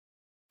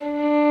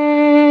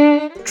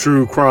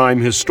True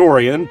Crime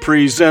Historian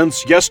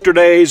presents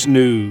yesterday's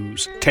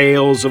news,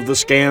 tales of the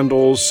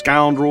scandals,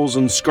 scoundrels,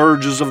 and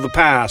scourges of the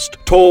past,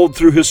 told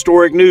through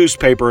historic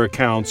newspaper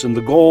accounts in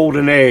the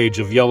golden age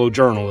of yellow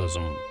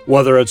journalism.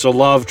 Whether it's a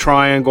love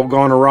triangle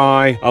gone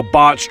awry, a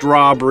botched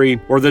robbery,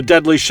 or the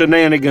deadly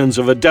shenanigans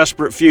of a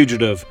desperate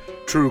fugitive,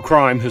 True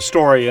Crime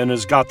Historian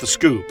has got the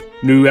scoop.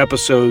 New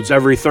episodes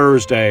every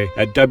Thursday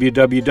at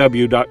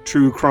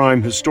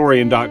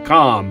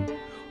www.truecrimehistorian.com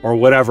or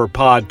whatever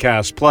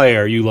podcast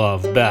player you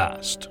love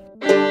best.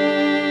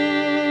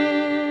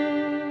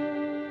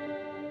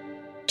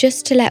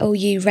 Just to let all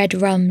you Red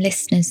Rum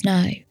listeners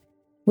know,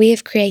 we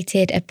have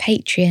created a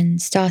Patreon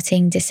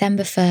starting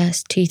December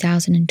 1st,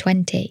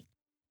 2020.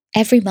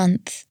 Every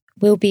month,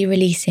 we'll be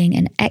releasing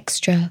an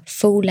extra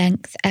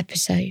full-length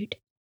episode.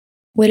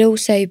 We'll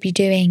also be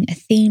doing a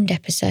themed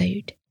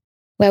episode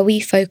where we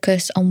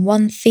focus on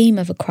one theme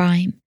of a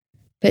crime,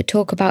 but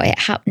talk about it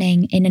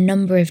happening in a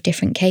number of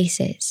different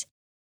cases.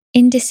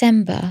 In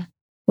December,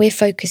 we're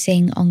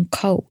focusing on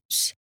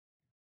cults.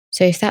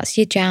 So if that's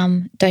your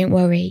jam, don't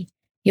worry,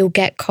 you'll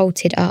get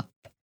culted up.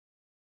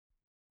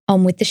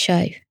 On with the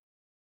show.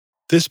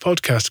 This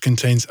podcast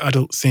contains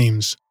adult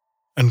themes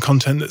and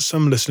content that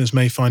some listeners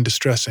may find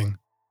distressing.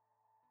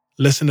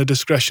 Listener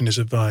discretion is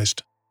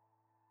advised.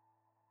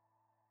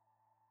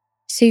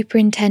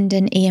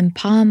 Superintendent Ian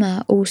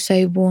Palmer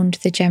also warned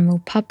the general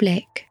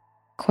public,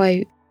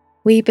 quote,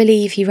 "We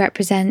believe he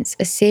represents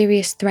a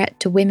serious threat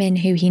to women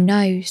who he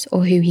knows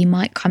or who he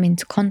might come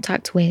into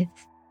contact with.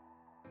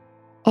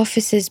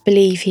 Officers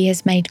believe he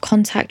has made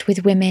contact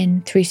with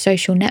women through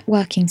social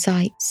networking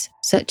sites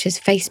such as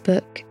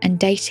Facebook and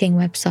dating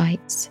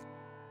websites.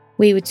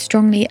 We would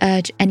strongly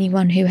urge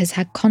anyone who has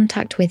had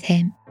contact with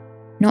him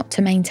not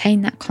to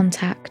maintain that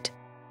contact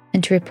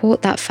and to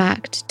report that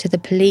fact to the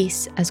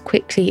police as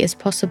quickly as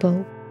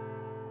possible.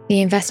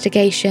 The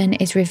investigation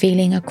is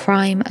revealing a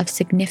crime of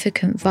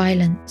significant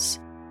violence."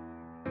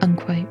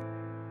 Unquote.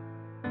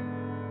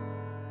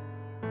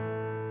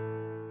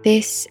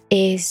 This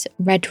is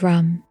Red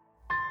Rum,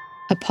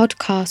 a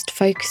podcast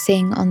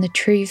focusing on the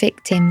true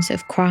victims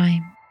of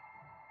crime.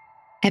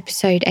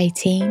 Episode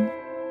 18,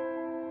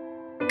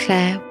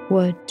 Clare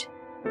Wood.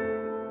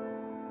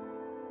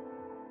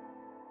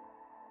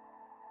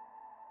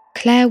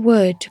 Clare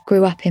Wood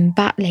grew up in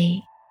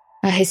Batley,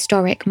 a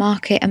historic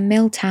market and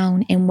mill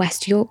town in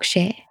West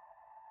Yorkshire,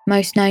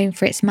 most known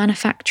for its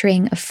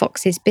manufacturing of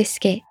Fox's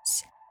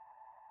biscuits,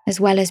 as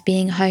well as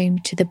being home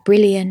to the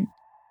brilliant,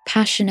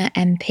 passionate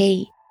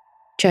MP,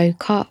 Jo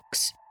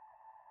Cox,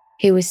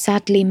 who was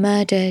sadly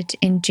murdered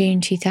in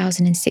June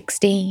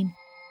 2016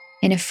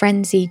 in a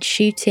frenzied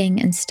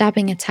shooting and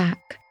stabbing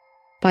attack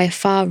by a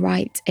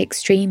far-right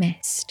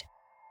extremist.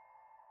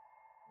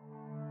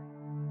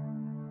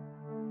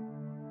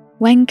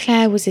 When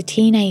Clare was a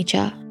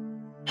teenager,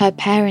 her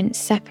parents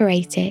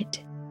separated,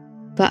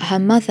 but her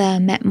mother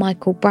met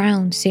Michael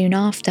Brown soon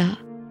after,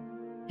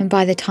 and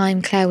by the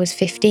time Clare was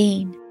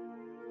 15,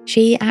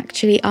 she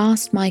actually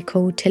asked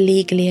Michael to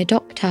legally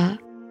adopt her,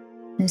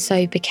 and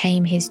so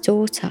became his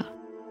daughter.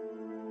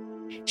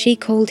 She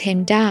called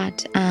him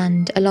Dad,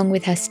 and along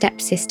with her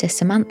stepsister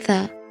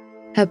Samantha,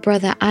 her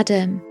brother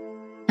Adam,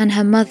 and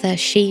her mother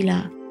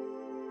Sheila,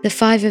 the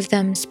five of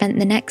them spent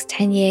the next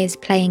 10 years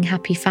playing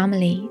happy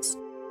families.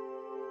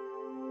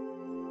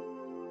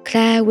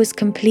 Clare was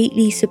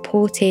completely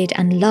supported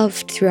and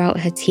loved throughout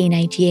her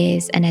teenage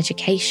years and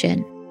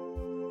education.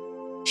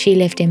 She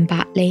lived in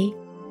Batley,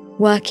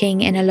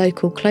 working in a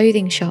local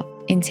clothing shop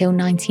until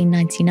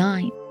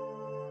 1999.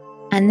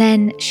 And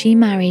then she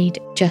married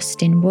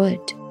Justin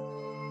Wood.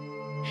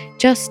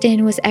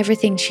 Justin was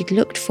everything she'd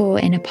looked for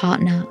in a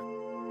partner,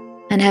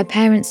 and her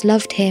parents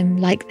loved him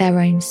like their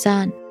own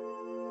son.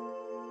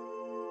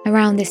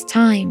 Around this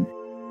time,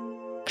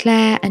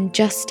 Clare and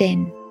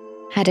Justin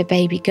had a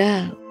baby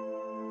girl.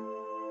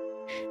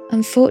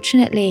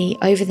 Unfortunately,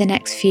 over the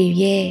next few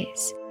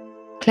years,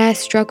 Clare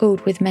struggled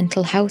with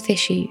mental health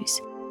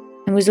issues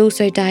and was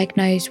also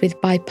diagnosed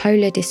with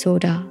bipolar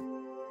disorder,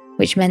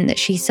 which meant that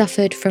she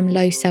suffered from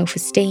low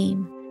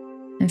self-esteem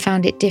and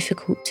found it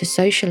difficult to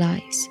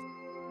socialise.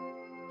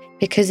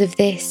 Because of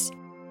this,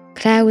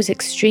 Clare was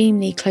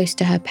extremely close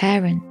to her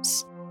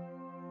parents,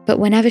 but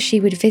whenever she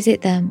would visit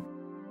them,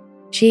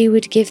 she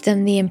would give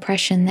them the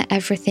impression that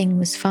everything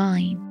was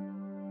fine.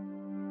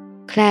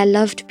 Clare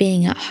loved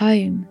being at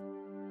home,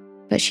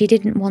 but she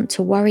didn't want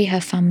to worry her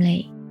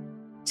family,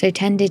 so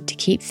tended to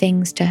keep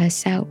things to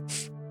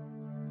herself.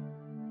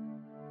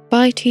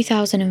 By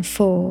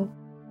 2004,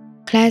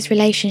 Clare's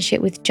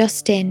relationship with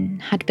Justin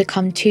had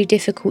become too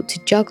difficult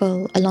to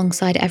juggle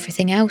alongside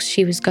everything else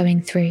she was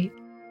going through,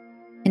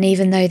 and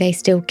even though they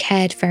still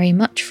cared very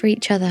much for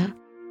each other,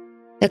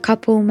 the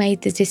couple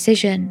made the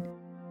decision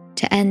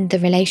to end the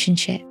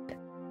relationship.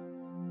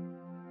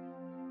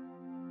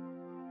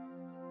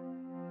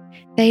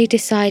 They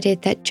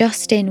decided that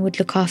Justin would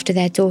look after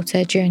their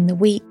daughter during the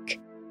week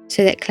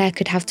so that Clare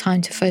could have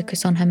time to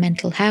focus on her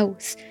mental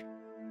health,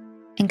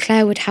 and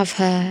Clare would have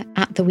her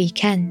at the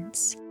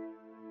weekends.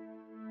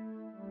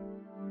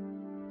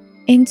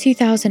 In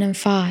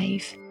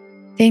 2005,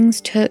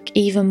 Things took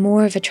even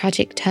more of a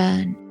tragic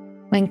turn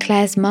when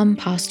Clare's mum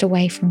passed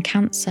away from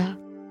cancer.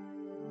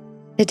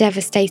 The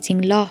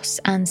devastating loss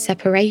and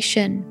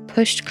separation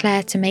pushed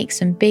Clare to make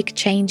some big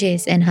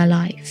changes in her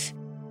life.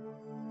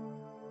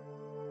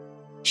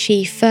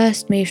 She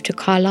first moved to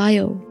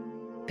Carlisle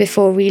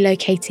before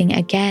relocating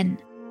again,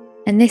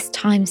 and this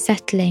time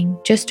settling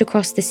just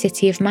across the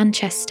city of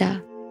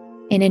Manchester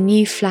in a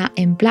new flat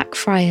in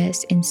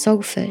Blackfriars in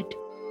Salford.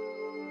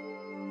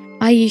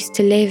 I used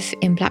to live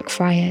in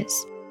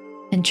Blackfriars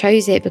and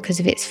chose it because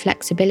of its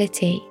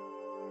flexibility.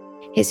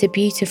 It's a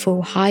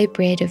beautiful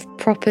hybrid of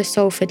proper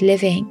Salford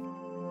living,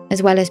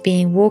 as well as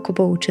being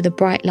walkable to the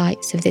bright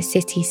lights of the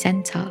city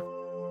centre.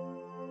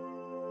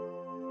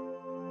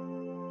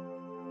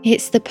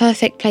 It's the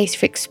perfect place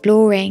for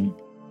exploring,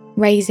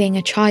 raising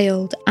a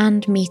child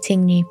and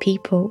meeting new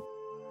people.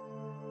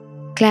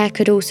 Clare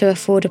could also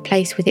afford a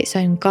place with its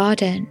own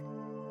garden,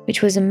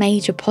 which was a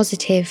major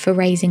positive for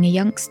raising a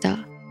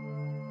youngster.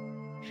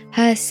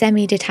 Her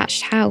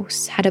semi-detached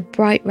house had a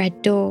bright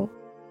red door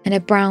and a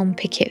brown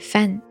picket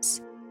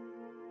fence.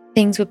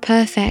 Things were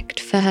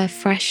perfect for her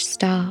fresh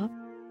start.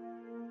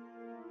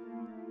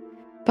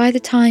 By the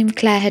time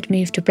Clare had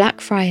moved to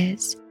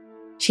Blackfriars,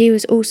 she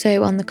was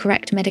also on the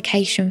correct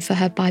medication for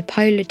her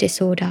bipolar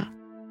disorder,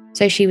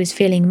 so she was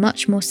feeling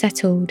much more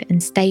settled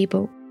and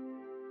stable.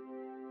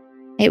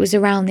 It was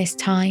around this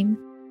time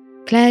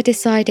Clare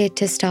decided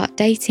to start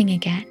dating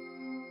again.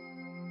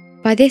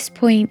 By this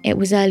point, it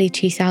was early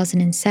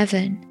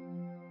 2007,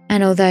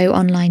 and although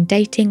online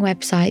dating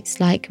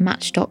websites like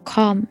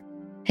Match.com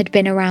had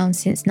been around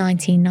since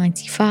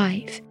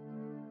 1995,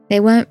 they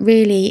weren't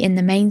really in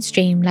the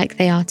mainstream like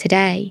they are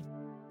today,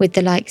 with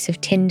the likes of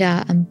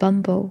Tinder and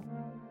Bumble.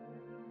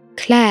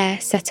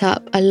 Clare set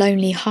up a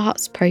Lonely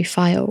Hearts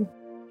profile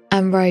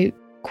and wrote,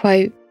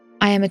 quote,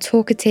 "I am a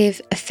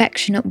talkative,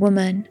 affectionate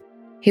woman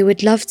who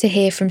would love to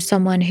hear from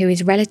someone who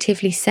is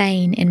relatively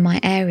sane in my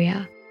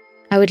area.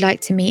 I would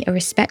like to meet a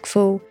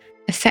respectful,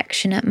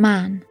 affectionate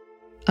man,"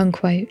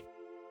 unquote.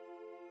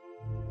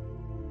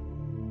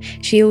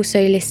 She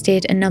also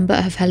listed a number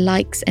of her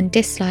likes and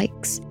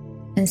dislikes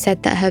and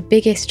said that her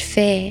biggest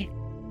fear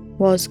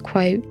was,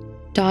 quote,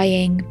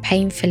 "dying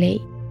painfully."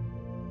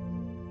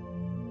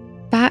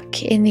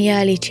 Back in the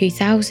early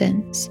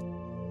 2000s,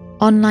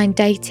 online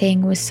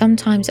dating was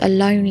sometimes a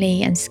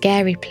lonely and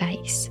scary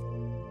place.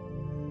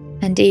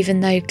 And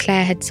even though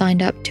Clare had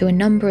signed up to a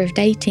number of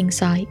dating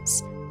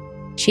sites,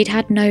 she'd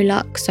had no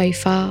luck so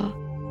far,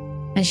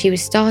 and she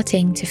was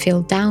starting to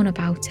feel down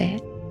about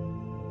it.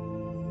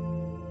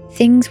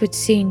 Things would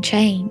soon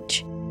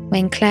change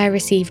when Clare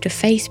received a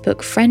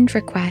Facebook friend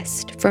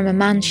request from a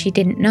man she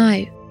didn't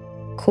know,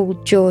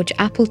 called George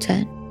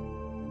Appleton.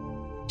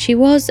 She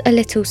was a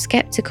little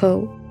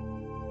sceptical.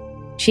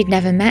 She'd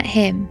never met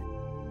him,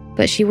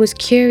 but she was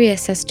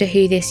curious as to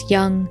who this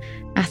young,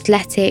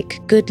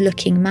 athletic,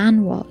 good-looking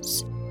man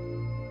was.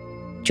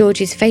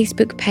 George's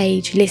Facebook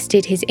page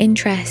listed his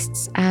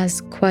interests as,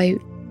 quote,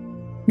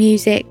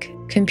 "music,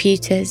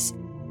 computers,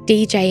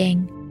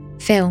 DJing,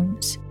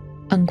 films,"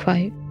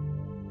 unquote.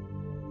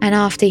 And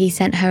after he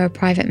sent her a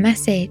private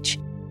message,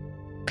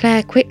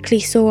 Clare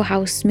quickly saw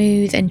how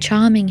smooth and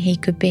charming he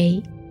could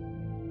be.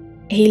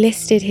 He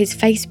listed his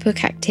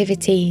Facebook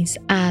activities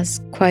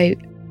as, quote,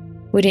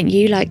 "wouldn't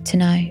you like to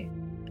know,"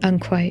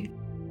 unquote.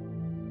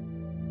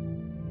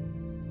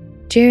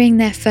 During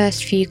their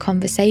first few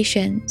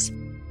conversations,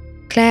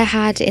 Clare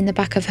had in the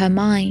back of her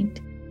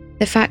mind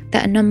the fact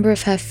that a number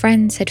of her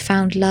friends had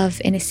found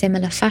love in a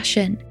similar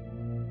fashion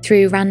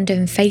through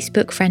random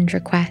Facebook friend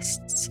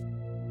requests.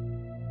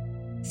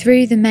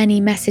 Through the many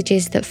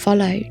messages that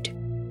followed,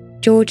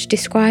 George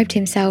described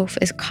himself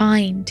as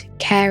kind,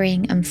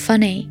 caring and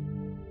funny,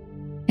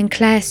 and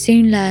Clare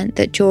soon learnt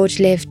that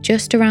George lived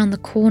just around the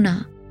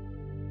corner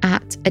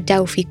at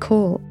Adelphi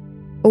Court,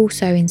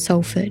 also in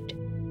Salford.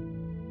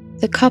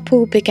 The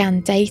couple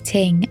began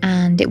dating,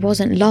 and it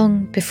wasn't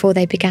long before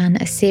they began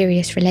a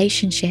serious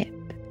relationship.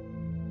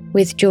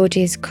 With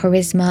George's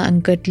charisma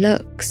and good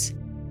looks,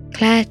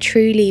 Clare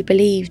truly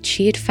believed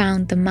she had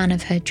found the man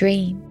of her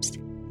dreams.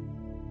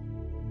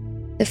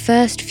 The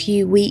first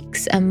few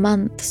weeks and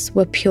months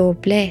were pure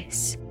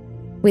bliss,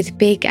 with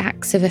big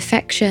acts of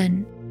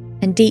affection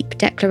and deep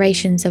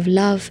declarations of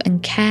love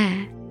and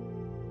care.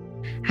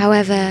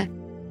 However,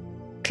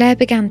 Clare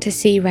began to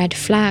see red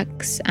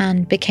flags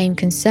and became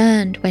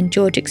concerned when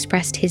George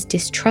expressed his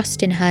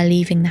distrust in her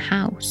leaving the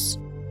house.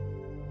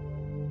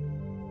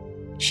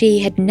 She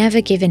had never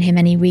given him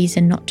any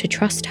reason not to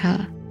trust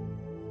her,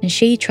 and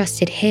she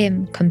trusted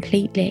him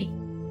completely.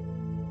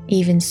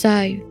 Even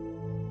so,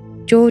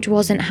 George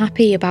wasn't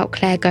happy about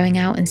Clare going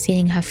out and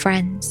seeing her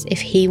friends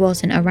if he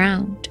wasn't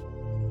around.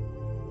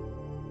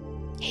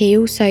 He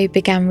also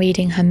began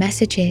reading her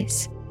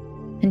messages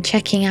and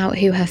checking out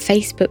who her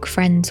Facebook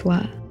friends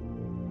were.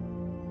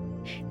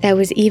 There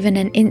was even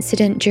an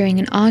incident during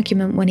an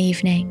argument one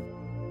evening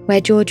where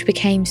George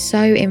became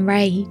so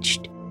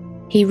enraged,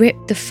 he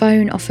ripped the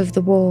phone off of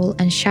the wall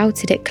and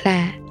shouted at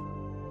Clare,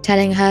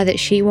 telling her that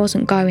she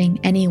wasn't going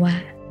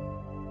anywhere.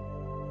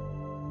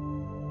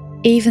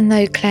 Even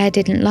though Clare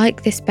didn't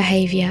like this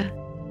behaviour,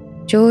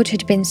 George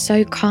had been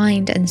so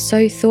kind and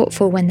so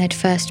thoughtful when they'd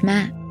first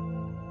met.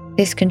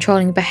 This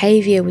controlling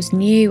behaviour was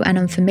new and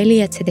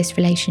unfamiliar to this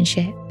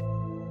relationship.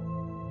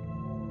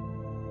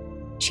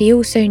 She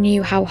also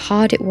knew how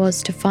hard it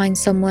was to find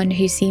someone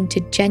who seemed to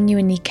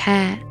genuinely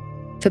care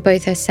for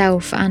both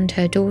herself and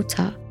her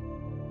daughter.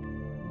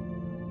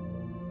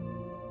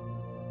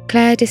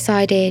 Clare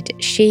decided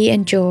she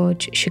and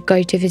George should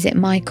go to visit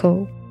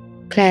Michael,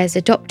 Clare's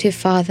adoptive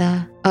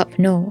father, up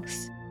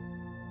north.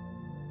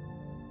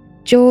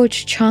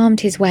 George charmed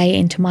his way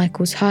into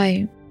Michael's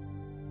home,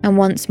 and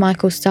once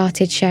Michael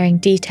started sharing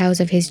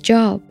details of his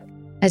job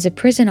as a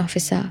prison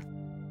officer,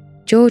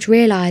 George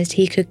realised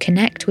he could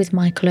connect with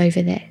Michael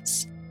over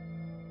this.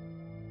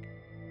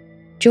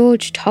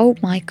 George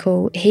told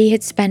Michael he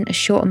had spent a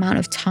short amount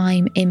of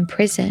time in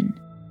prison.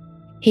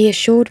 He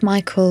assured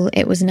Michael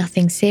it was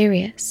nothing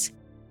serious,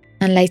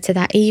 and later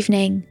that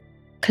evening,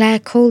 Clare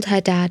called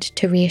her dad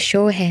to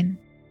reassure him.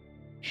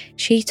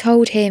 She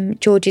told him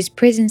George's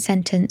prison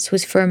sentence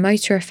was for a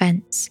motor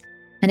offence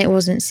and it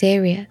wasn't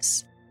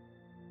serious.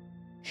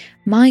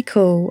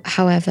 Michael,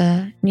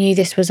 however, knew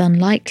this was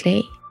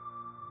unlikely.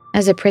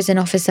 As a prison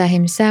officer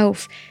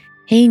himself,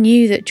 he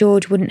knew that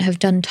George wouldn't have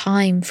done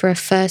time for a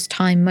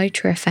first-time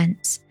motor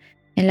offence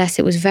unless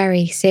it was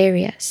very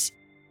serious.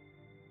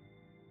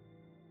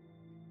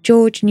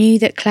 George knew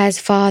that Clare's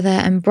father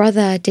and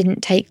brother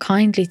didn't take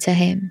kindly to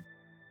him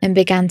and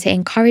began to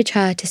encourage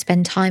her to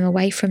spend time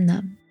away from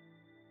them.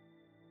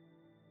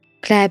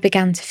 Clare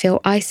began to feel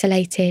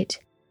isolated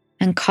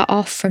and cut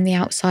off from the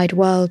outside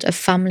world of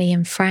family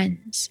and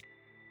friends.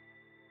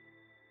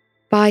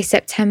 By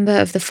September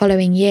of the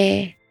following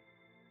year,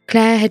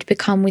 Clare had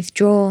become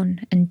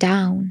withdrawn and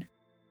down.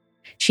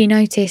 She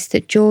noticed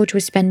that George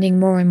was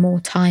spending more and more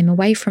time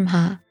away from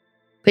her,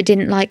 but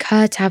didn't like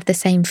her to have the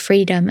same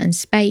freedom and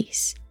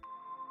space.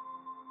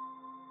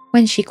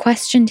 When she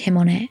questioned him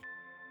on it,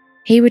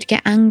 he would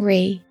get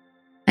angry,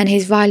 and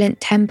his violent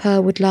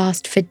temper would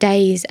last for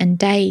days and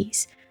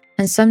days,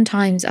 and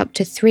sometimes up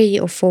to 3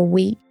 or 4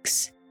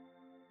 weeks.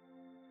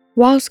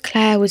 Whilst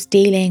Clare was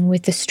dealing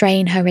with the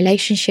strain her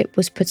relationship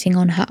was putting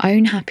on her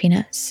own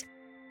happiness,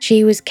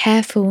 she was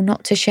careful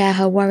not to share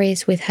her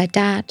worries with her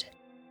dad.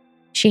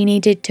 She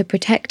needed to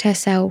protect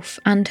herself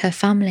and her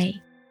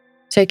family,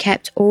 so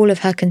kept all of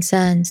her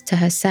concerns to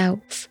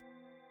herself.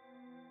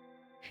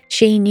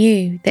 She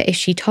knew that if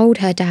she told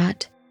her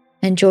dad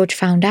and George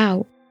found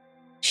out,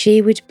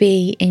 she would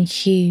be in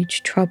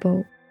huge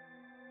trouble.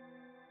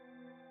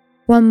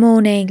 One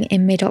morning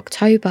in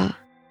mid-October,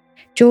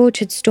 George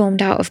had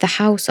stormed out of the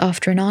house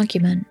after an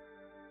argument.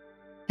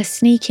 A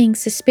sneaking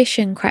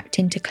suspicion crept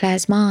into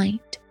Clare's mind,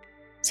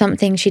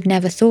 something she'd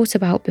never thought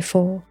about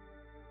before.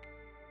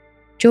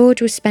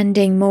 George was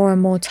spending more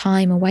and more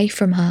time away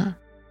from her.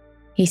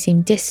 He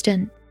seemed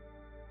distant,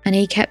 and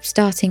he kept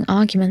starting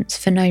arguments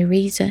for no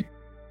reason.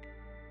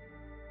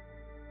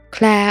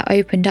 Clare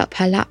opened up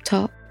her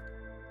laptop,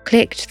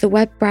 clicked the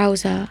web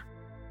browser,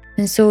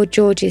 and saw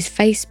George's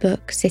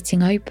Facebook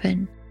sitting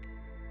open.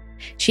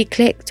 She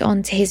clicked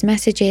onto his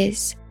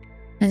messages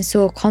and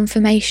saw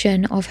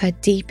confirmation of her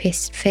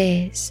deepest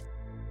fears.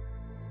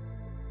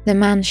 The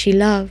man she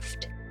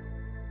loved,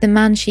 the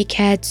man she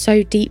cared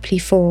so deeply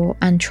for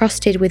and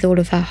trusted with all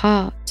of her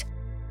heart,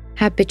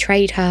 had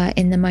betrayed her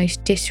in the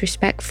most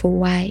disrespectful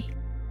way.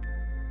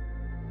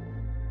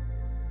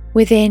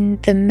 Within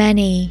the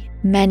many,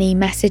 many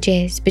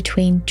messages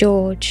between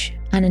George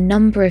and a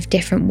number of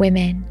different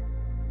women,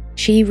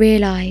 she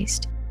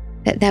realised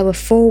that there were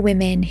 4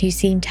 women who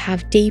seemed to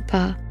have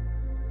deeper,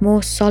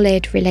 more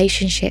solid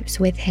relationships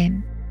with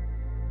him.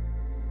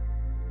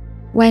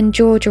 When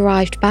George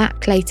arrived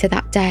back later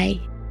that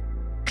day,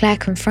 Clare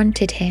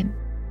confronted him.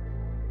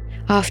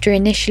 After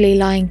initially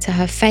lying to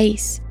her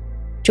face,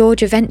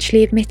 George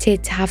eventually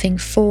admitted to having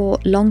 4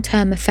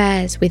 long-term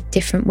affairs with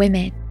different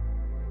women.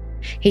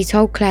 He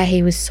told Clare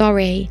he was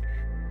sorry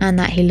and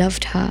that he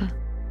loved her.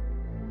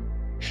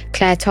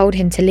 Clare told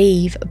him to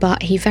leave,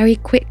 but he very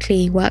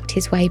quickly worked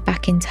his way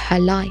back into her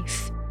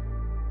life.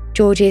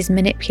 George's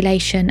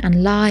manipulation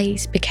and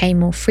lies became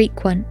more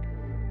frequent.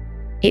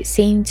 It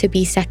seemed to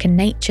be second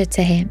nature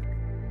to him.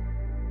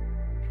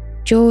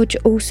 George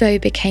also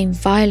became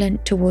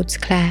violent towards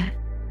Clare,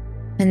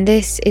 and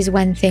this is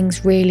when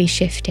things really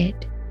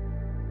shifted.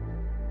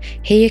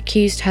 He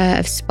accused her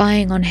of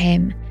spying on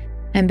him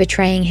and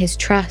betraying his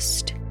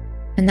trust,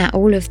 and that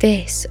all of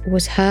this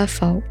was her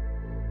fault.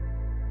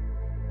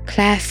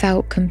 Clare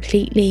felt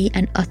completely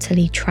and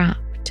utterly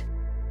trapped.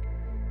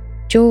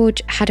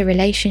 George had a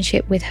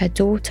relationship with her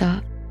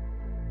daughter.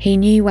 He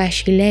knew where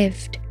she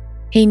lived.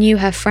 He knew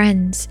her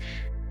friends,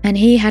 and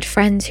he had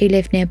friends who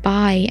lived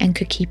nearby and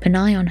could keep an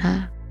eye on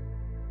her.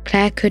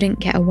 Clare couldn't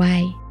get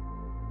away.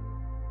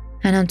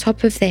 And on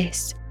top of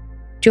this,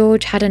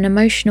 George had an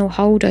emotional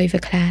hold over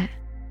Clare.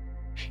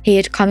 He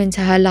had come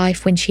into her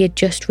life when she had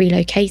just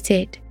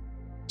relocated.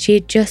 She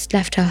had just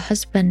left her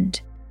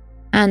husband,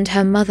 and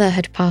her mother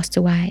had passed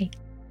away.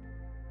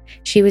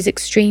 She was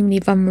extremely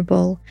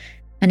vulnerable,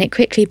 and it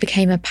quickly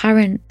became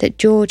apparent that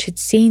George had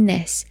seen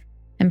this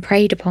and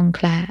preyed upon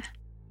Clare.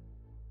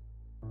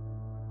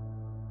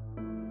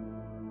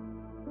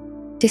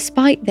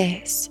 Despite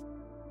this,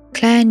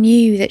 Clare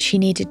knew that she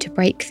needed to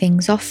break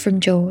things off from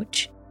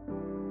George.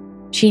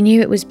 She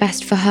knew it was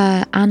best for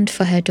her and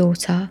for her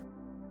daughter.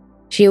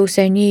 She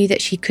also knew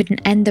that she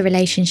couldn't end the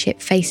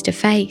relationship face to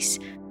face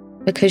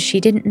because she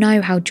didn't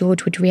know how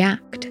George would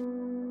react.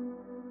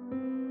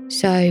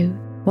 So,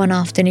 one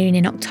afternoon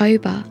in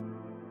October,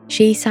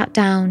 she sat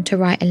down to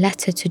write a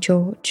letter to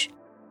George.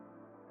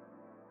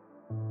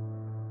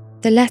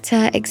 The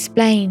letter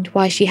explained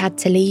why she had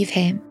to leave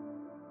him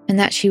and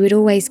that she would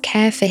always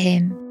care for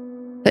him,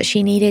 but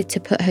she needed to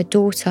put her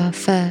daughter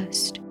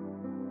first.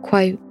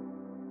 Quote,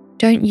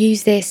 "Don't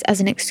use this as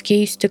an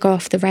excuse to go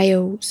off the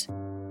rails.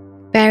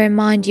 Bear in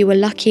mind you were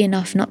lucky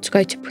enough not to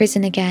go to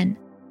prison again,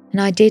 and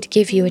I did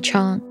give you a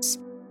chance,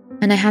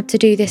 and I had to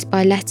do this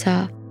by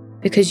letter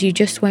because you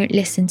just won't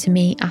listen to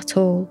me at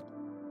all.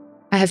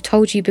 I have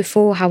told you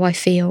before how I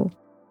feel,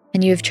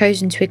 and you have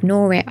chosen to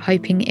ignore it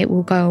hoping it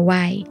will go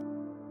away.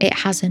 It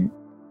hasn't.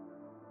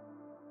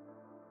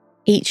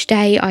 Each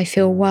day I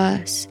feel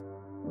worse.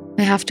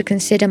 I have to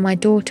consider my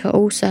daughter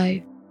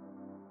also.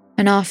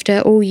 And after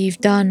all you've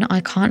done,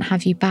 I can't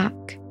have you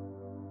back.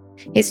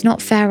 It's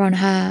not fair on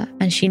her,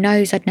 and she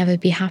knows I'd never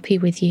be happy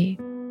with you.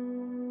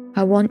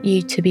 I want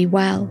you to be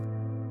well.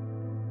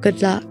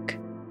 Good luck.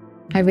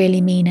 I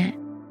really mean it."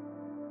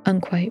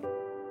 Unquote.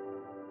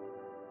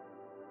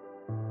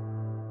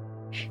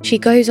 She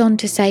goes on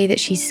to say that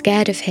she's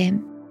scared of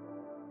him.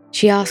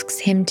 She asks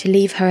him to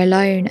leave her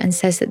alone and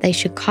says that they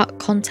should cut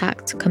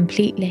contact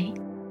completely.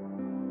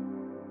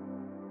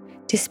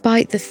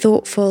 Despite the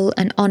thoughtful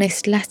and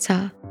honest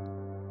letter,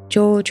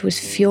 George was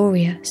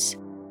furious.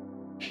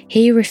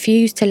 He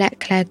refused to let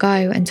Clare go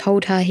and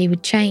told her he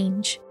would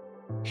change.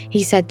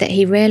 He said that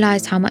he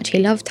realised how much he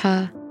loved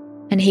her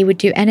and he would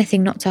do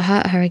anything not to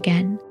hurt her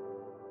again.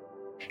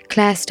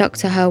 Clare stuck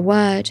to her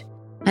word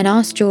and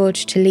asked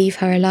George to leave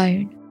her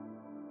alone.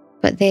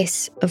 But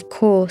this, of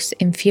course,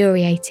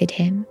 infuriated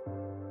him.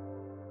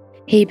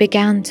 He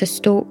began to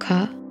stalk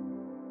her,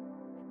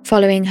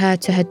 following her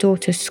to her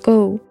daughter's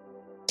school,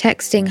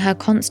 texting her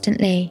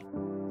constantly,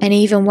 and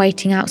even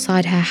waiting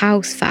outside her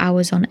house for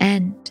hours on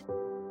end.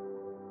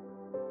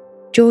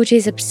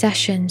 George's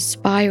obsession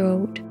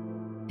spiraled,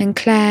 and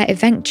Clare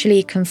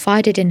eventually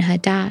confided in her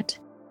dad.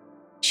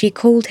 She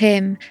called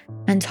him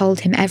and told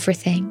him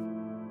everything.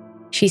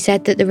 She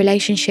said that the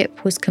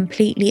relationship was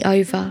completely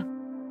over,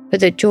 but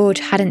that George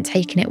hadn't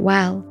taken it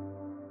well,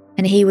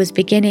 and he was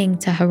beginning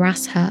to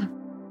harass her.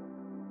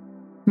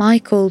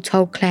 Michael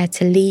told Clare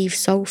to leave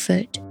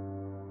Salford.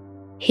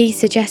 He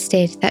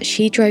suggested that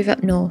she drove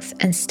up north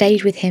and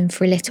stayed with him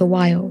for a little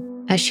while,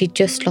 as she'd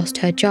just lost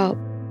her job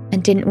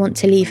and didn't want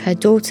to leave her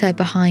daughter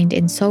behind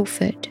in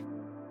Salford.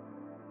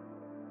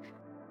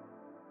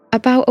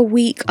 About a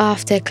week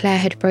after Clare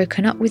had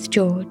broken up with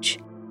George,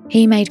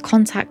 he made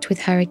contact with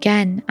her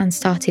again and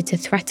started to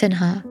threaten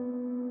her.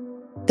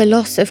 The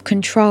loss of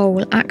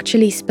control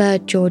actually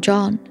spurred George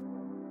on,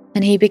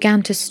 and he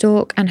began to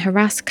stalk and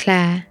harass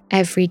Clare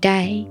every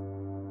day.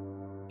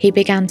 He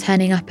began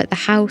turning up at the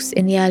house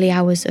in the early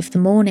hours of the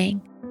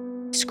morning,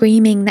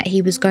 screaming that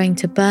he was going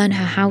to burn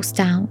her house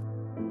down,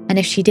 and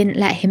if she didn't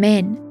let him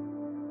in,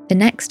 the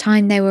next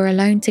time they were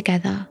alone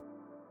together,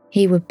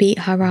 he would beat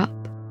her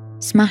up,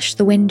 smash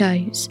the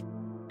windows,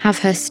 have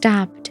her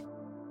stabbed,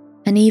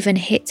 and even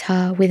hit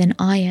her with an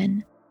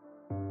iron.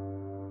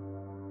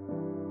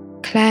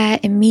 Clare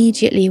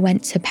immediately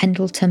went to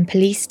Pendleton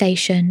police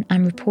station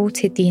and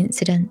reported the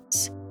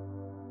incidents.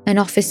 An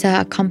officer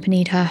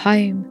accompanied her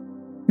home,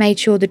 made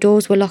sure the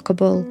doors were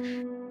lockable,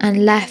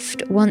 and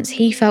left once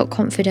he felt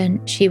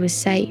confident she was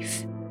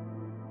safe.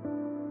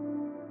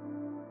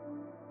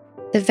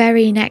 The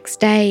very next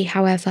day,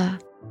 however,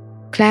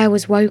 Clare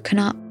was woken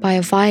up by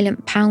a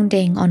violent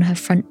pounding on her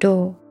front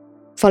door,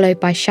 followed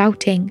by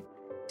shouting,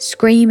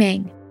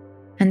 screaming,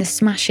 and the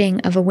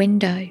smashing of a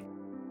window.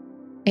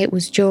 It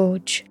was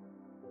George.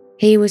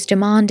 He was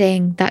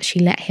demanding that she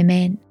let him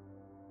in.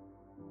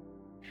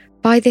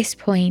 By this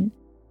point,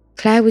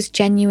 Clare was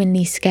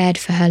genuinely scared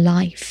for her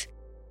life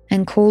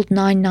and called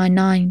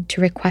 999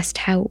 to request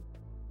help.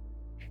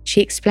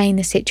 She explained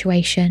the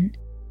situation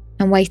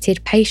and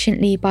waited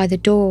patiently by the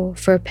door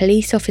for a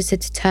police officer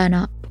to turn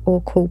up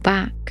or call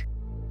back.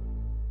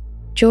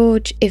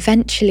 George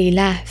eventually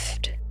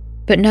left,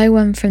 but no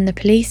one from the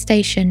police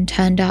station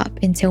turned up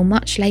until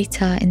much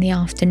later in the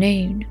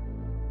afternoon.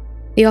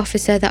 The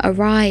officer that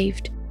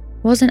arrived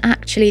wasn't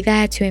actually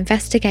there to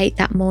investigate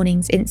that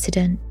morning's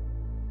incident,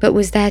 but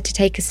was there to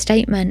take a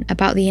statement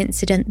about the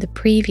incident the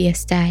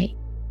previous day.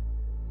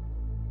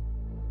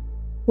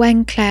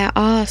 When Clare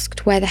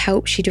asked where the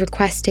help she'd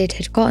requested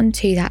had gotten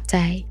to that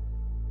day,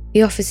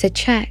 the officer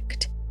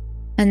checked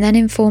and then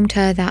informed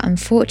her that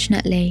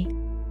unfortunately,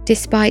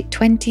 despite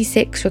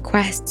 26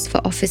 requests for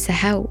officer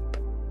help,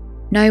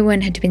 no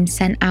one had been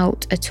sent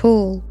out at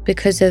all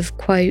because of,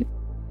 quote,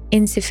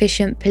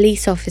 insufficient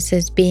police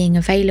officers being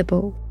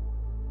available.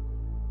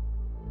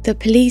 The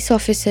police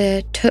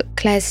officer took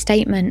Clare's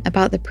statement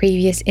about the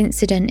previous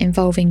incident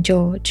involving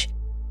George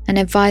and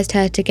advised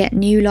her to get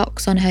new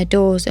locks on her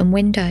doors and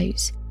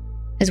windows,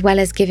 as well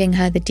as giving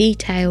her the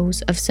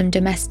details of some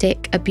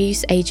domestic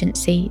abuse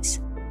agencies.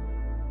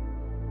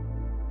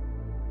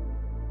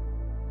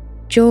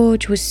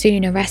 George was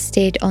soon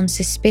arrested on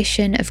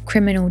suspicion of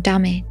criminal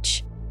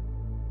damage.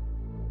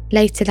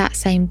 Later that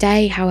same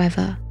day,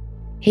 however,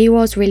 he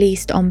was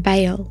released on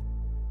bail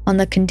on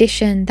the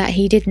condition that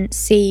he didn't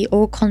see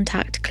or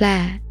contact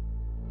Clare,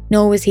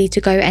 nor was he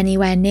to go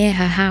anywhere near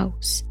her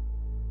house.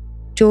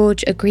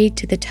 George agreed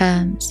to the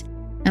terms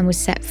and was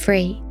set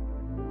free.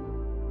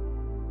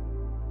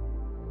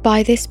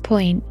 By this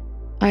point,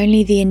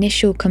 only the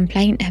initial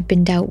complaint had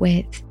been dealt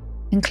with,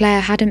 and Clare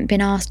hadn't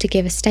been asked to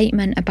give a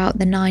statement about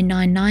the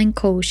 999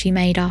 call she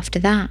made after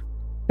that,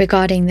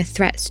 regarding the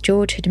threats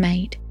George had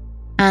made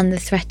and the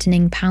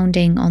threatening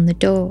pounding on the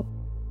door.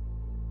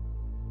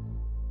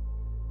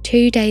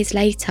 2 days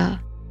later,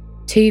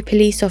 2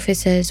 police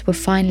officers were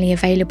finally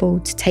available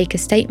to take a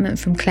statement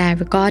from Clare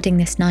regarding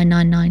this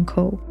 999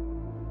 call.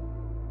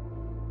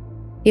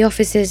 The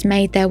officers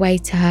made their way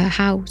to her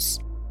house,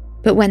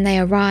 but when they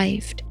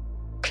arrived,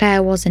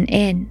 Clare wasn't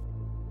in,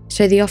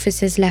 so the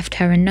officers left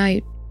her a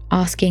note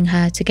asking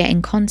her to get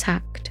in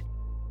contact.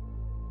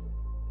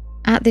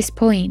 At this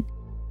point,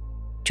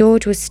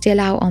 George was still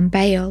out on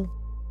bail,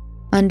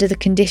 under the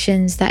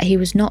conditions that he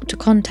was not to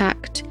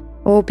contact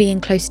or be in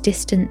close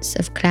distance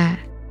of Clare.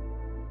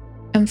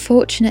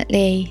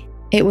 Unfortunately,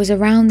 it was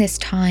around this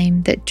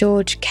time that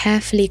George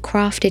carefully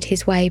crafted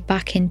his way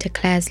back into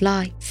Clare's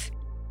life.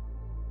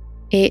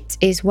 It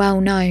is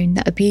well known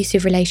that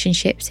abusive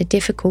relationships are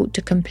difficult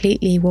to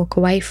completely walk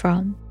away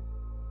from.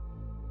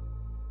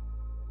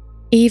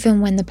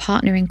 Even when the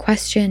partner in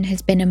question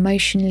has been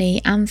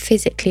emotionally and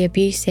physically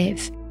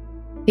abusive,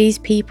 these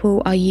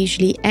people are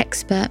usually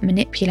expert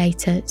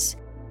manipulators,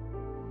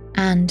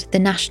 and the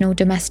National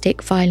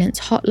Domestic Violence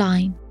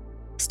Hotline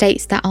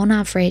states that on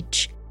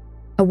average,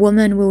 a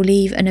woman will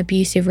leave an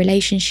abusive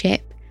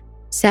relationship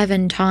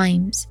 7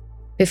 times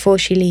before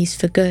she leaves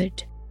for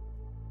good.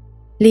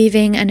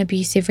 Leaving an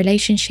abusive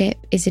relationship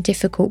is a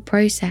difficult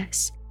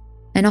process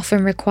and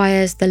often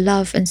requires the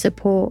love and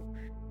support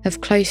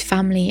of close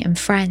family and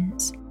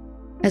friends,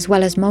 as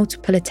well as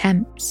multiple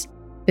attempts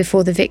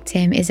before the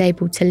victim is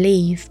able to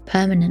leave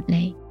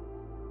permanently.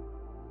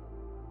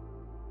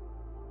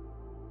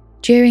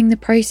 During the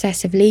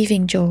process of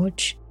leaving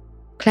George,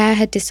 Clare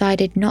had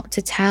decided not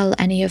to tell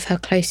any of her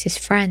closest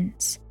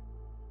friends.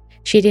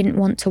 She didn't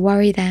want to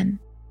worry them,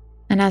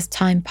 and as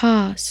time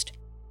passed,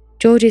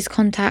 George's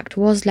contact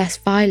was less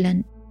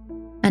violent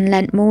and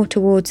leant more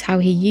towards how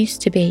he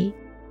used to be.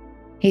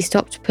 He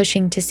stopped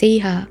pushing to see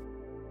her,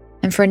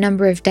 and for a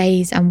number of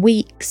days and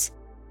weeks,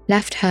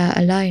 left her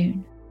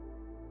alone.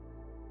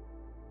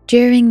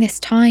 During this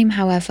time,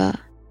 however,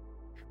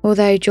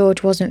 although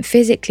George wasn't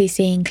physically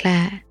seeing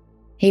Clare,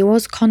 he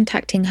was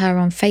contacting her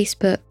on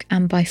Facebook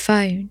and by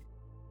phone.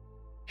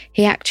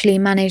 He actually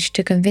managed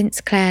to convince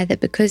Clare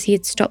that because he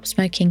had stopped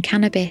smoking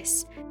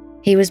cannabis,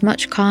 he was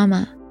much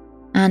calmer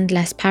and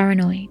less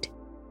paranoid.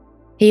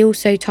 He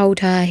also told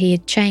her he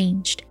had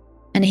changed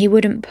and he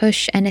wouldn't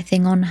push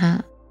anything on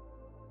her.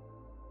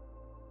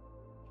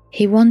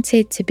 He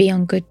wanted to be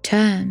on good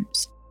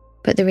terms,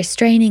 but the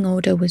restraining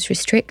order was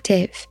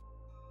restrictive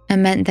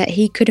and meant that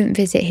he couldn't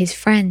visit his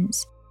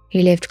friends who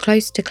lived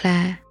close to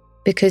Clare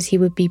because he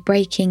would be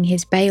breaking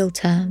his bail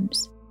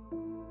terms.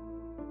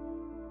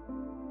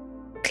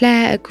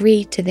 Clare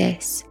agreed to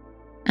this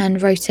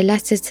and wrote a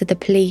letter to the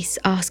police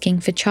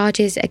asking for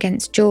charges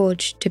against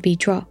George to be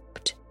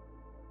dropped.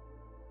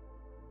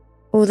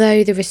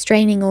 Although the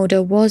restraining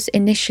order was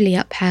initially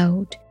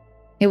upheld,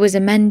 it was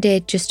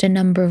amended just a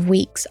number of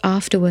weeks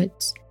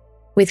afterwards,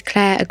 with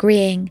Clare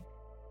agreeing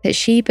that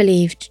she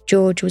believed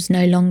George was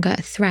no longer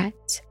a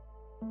threat.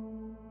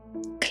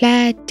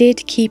 Clare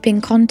did keep in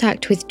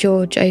contact with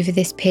George over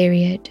this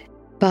period,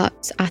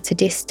 but at a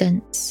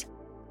distance,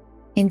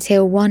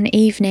 until one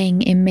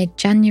evening in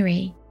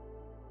mid-January,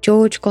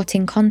 George got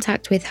in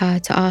contact with her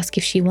to ask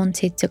if she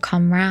wanted to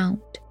come round.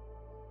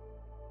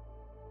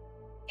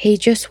 He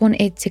just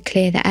wanted to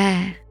clear the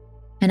air,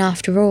 and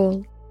after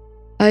all,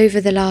 over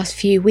the last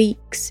few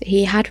weeks,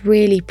 he had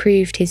really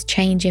proved his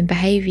change in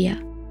behaviour.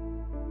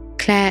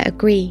 Clare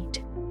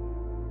agreed.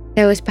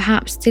 There was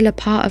perhaps still a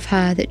part of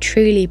her that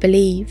truly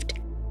believed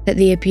that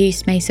the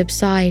abuse may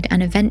subside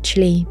and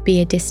eventually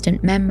be a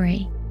distant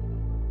memory.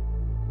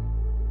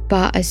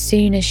 But as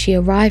soon as she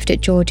arrived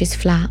at George's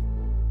flat,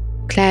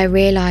 Clare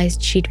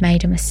realised she'd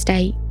made a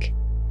mistake.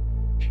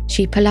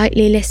 She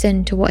politely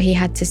listened to what he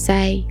had to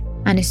say,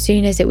 and as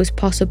soon as it was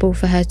possible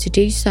for her to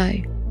do so,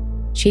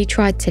 she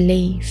tried to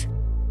leave.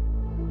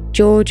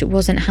 George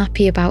wasn't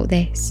happy about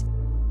this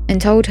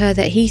and told her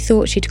that he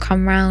thought she'd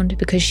come round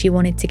because she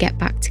wanted to get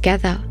back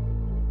together.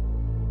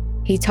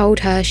 He told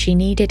her she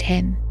needed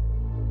him.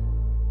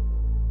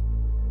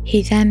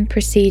 He then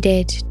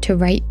proceeded to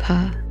rape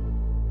her.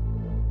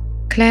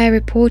 Clare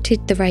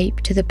reported the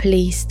rape to the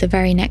police the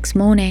very next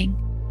morning,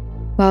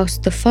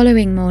 whilst the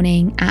following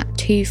morning at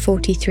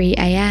 2:43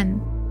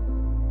 a.m,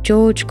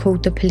 George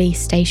called the police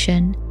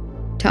station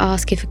to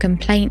ask if a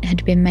complaint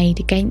had been made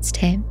against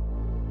him.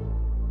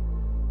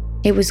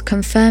 It was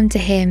confirmed to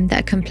him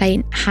that a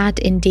complaint had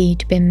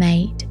indeed been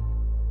made.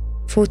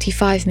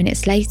 45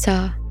 minutes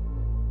later,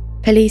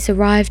 police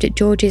arrived at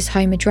George's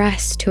home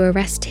address to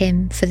arrest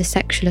him for the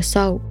sexual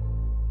assault.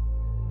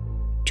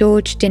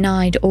 George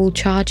denied all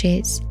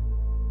charges,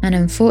 and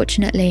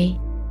unfortunately,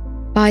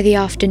 by the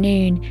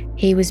afternoon,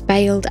 he was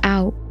bailed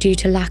out due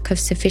to lack of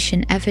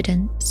sufficient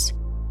evidence.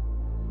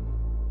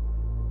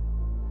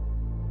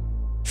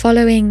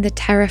 Following the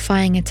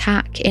terrifying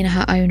attack in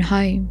her own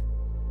home,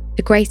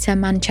 the Greater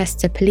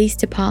Manchester Police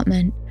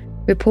Department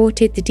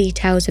reported the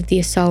details of the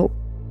assault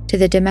to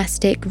the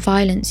Domestic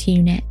Violence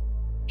Unit,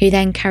 who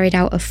then carried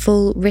out a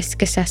full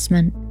risk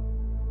assessment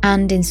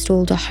and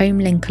installed a home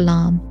link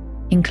alarm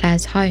in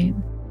Clare's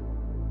home.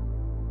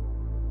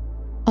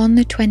 On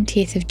the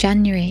 20th of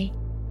January,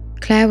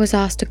 Clare was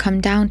asked to come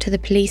down to the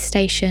police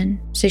station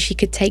so she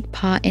could take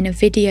part in a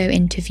video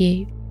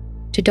interview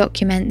to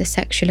document the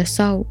sexual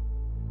assault.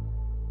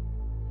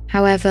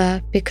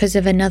 However, because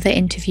of another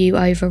interview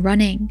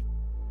overrunning,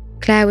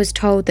 Clare was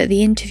told that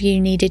the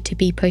interview needed to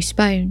be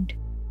postponed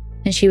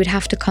and she would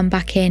have to come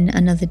back in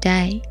another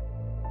day.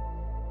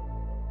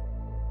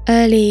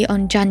 Early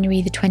on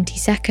January the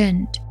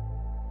 22nd,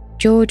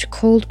 George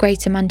called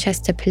Greater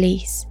Manchester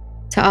Police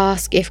to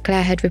ask if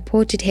Clare had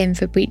reported him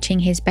for breaching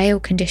his bail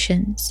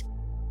conditions.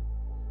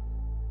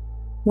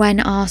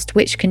 When asked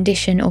which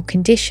condition or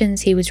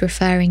conditions he was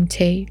referring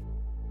to,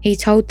 he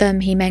told them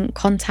he meant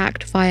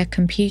contact via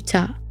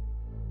computer.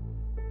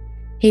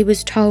 He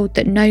was told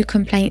that no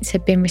complaints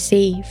had been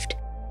received.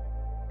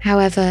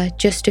 However,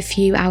 just a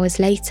few hours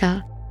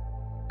later,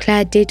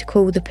 Clare did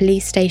call the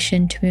police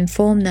station to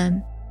inform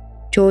them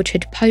George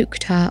had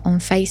poked her on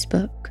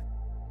Facebook.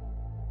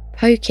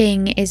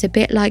 Poking is a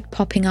bit like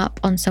popping up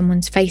on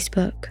someone's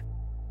Facebook.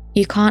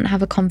 You can't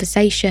have a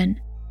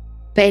conversation,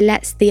 but it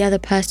lets the other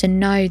person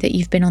know that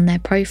you've been on their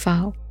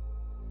profile.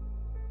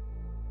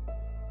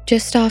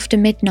 Just after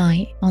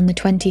midnight on the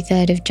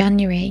 23rd of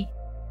January,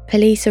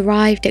 police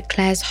arrived at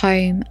Clare's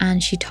home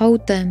and she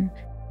told them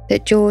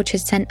that George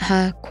had sent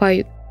her,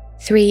 quote,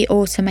 3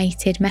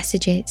 automated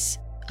messages,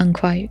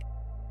 unquote.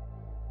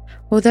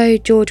 Although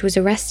George was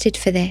arrested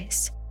for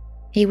this,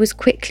 he was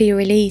quickly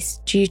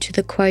released due to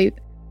the, quote,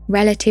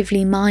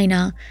 relatively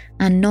minor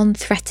and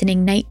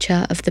non-threatening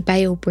nature of the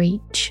bail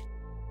breach,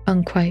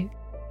 unquote.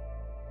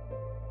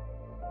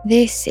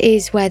 This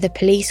is where the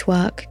police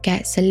work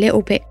gets a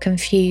little bit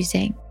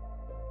confusing.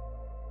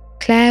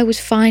 Clare was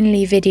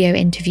finally video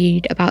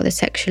interviewed about the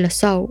sexual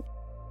assault,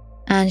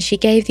 and she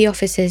gave the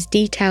officers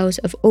details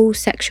of all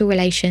sexual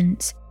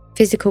relations,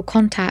 physical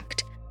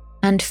contact,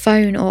 and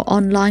phone or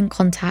online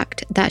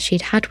contact that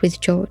she'd had with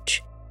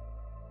George.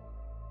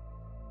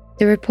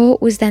 The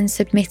report was then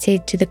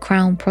submitted to the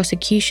Crown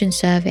Prosecution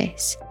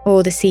Service,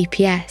 or the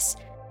CPS,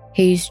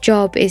 whose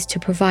job is to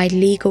provide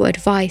legal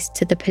advice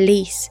to the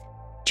police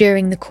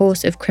during the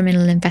course of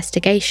criminal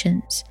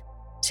investigations,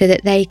 so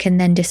that they can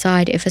then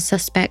decide if a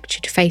suspect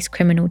should face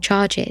criminal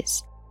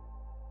charges.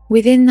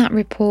 Within that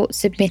report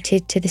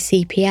submitted to the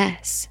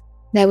CPS,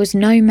 there was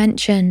no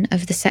mention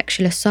of the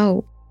sexual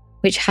assault,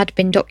 which had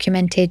been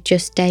documented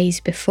just days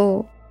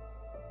before.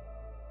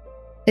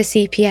 The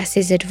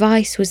CPS's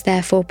advice was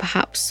therefore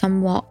perhaps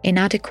somewhat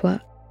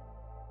inadequate.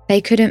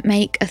 They couldn't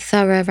make a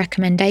thorough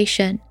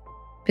recommendation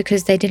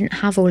because they didn't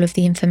have all of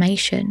the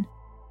information.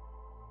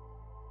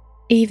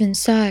 Even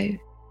so,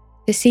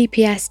 the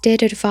CPS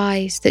did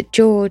advise that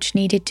George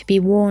needed to be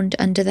warned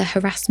under the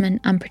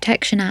Harassment and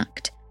Protection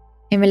Act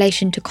in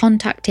relation to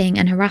contacting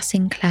and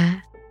harassing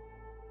Clare.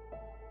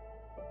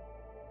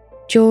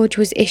 George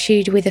was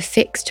issued with a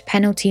fixed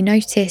penalty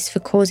notice for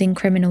causing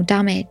criminal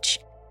damage,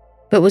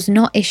 but was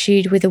not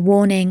issued with a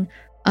warning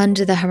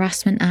under the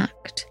Harassment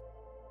Act.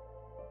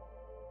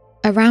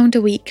 Around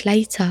a week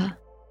later,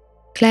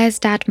 Clare's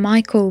dad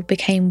Michael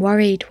became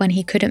worried when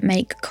he couldn't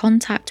make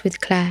contact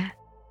with Clare.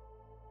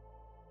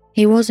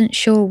 He wasn't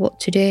sure what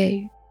to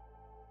do.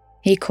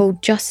 He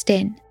called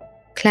Justin,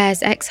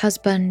 Clare's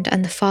ex-husband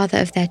and the father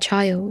of their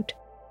child.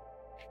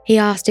 He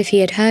asked if he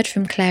had heard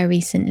from Clare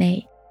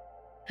recently,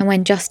 and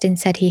when Justin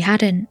said he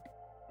hadn't,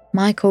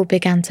 Michael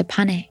began to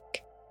panic.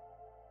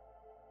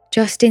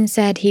 Justin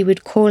said he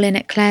would call in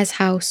at Clare's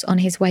house on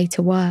his way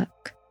to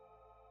work.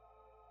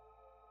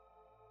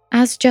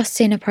 As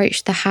Justin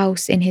approached the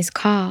house in his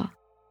car,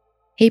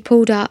 he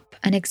pulled up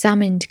and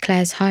examined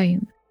Clare's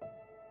home.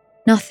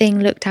 Nothing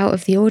looked out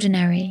of the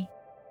ordinary.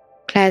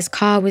 Clare's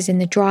car was in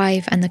the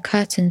drive and the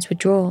curtains were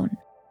drawn.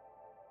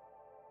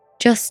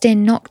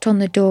 Justin knocked on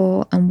the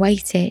door and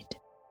waited,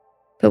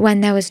 but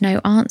when there was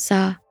no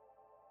answer,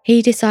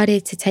 he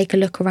decided to take a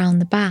look around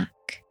the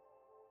back.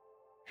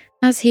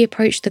 As he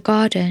approached the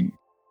garden,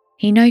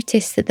 he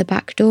noticed that the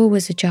back door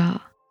was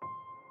ajar.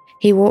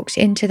 He walked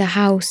into the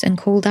house and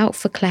called out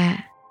for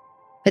Clare,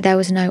 but there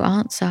was no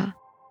answer.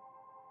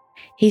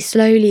 He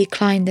slowly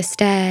climbed the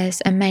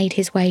stairs and made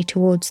his way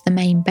towards the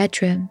main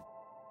bedroom.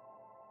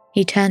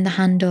 He turned the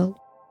handle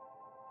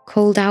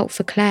called out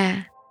for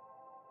Clare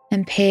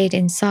and peered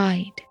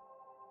inside.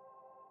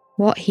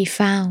 What he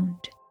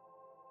found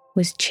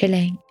was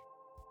chilling.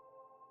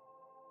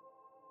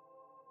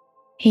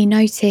 He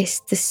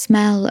noticed the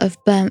smell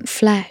of burnt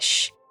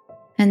flesh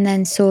and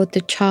then saw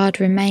the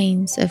charred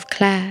remains of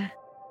Clare.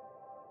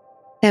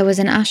 There was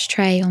an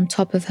ashtray on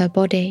top of her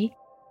body.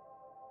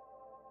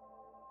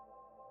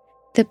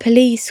 The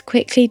police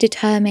quickly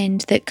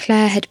determined that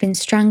Clare had been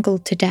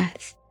strangled to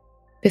death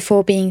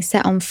before being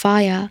set on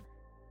fire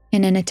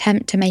in an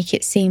attempt to make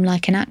it seem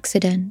like an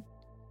accident.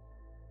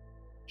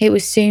 It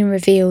was soon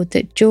revealed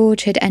that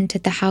George had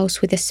entered the house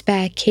with a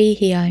spare key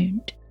he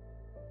owned.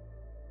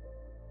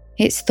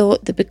 It's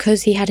thought that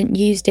because he hadn't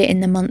used it in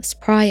the months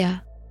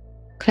prior,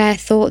 Clare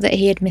thought that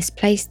he had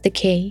misplaced the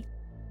key.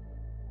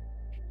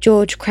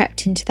 George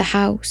crept into the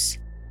house,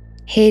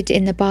 hid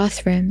in the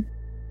bathroom,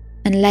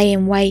 and lay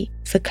in wait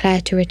for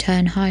Clare to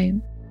return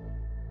home.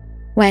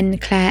 When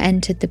Clare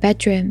entered the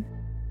bedroom,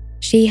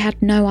 she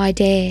had no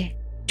idea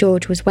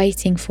George was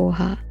waiting for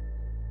her.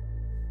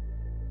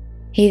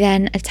 He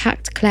then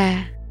attacked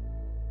Clare.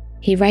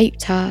 He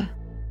raped her,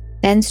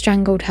 then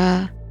strangled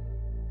her,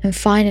 and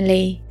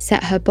finally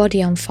set her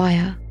body on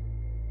fire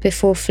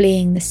before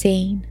fleeing the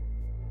scene.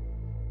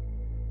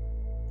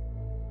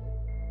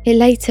 It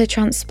later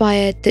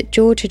transpired that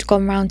George had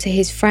gone round to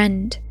his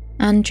friend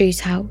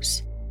Andrew's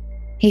house.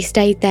 He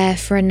stayed there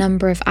for a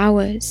number of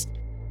hours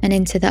and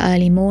into the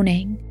early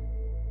morning.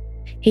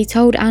 He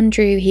told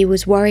Andrew he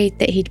was worried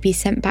that he'd be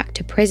sent back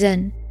to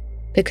prison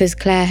because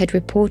Clare had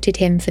reported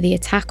him for the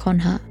attack on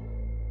her.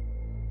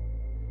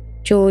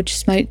 George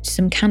smoked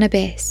some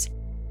cannabis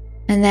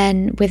and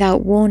then,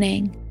 without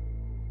warning,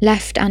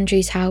 left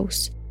Andrew's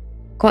house,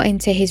 got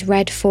into his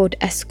red Ford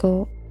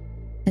Escort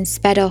and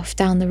sped off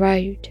down the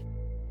road.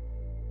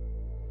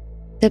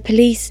 The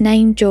police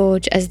named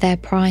George as their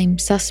prime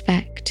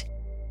suspect,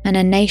 and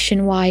a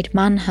nationwide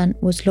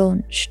manhunt was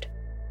launched.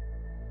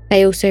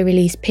 They also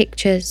released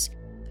pictures,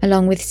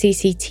 along with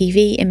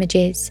CCTV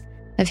images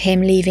of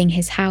him leaving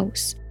his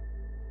house,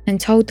 and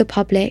told the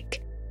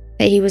public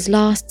that he was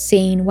last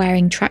seen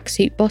wearing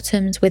tracksuit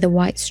bottoms with a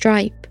white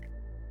stripe,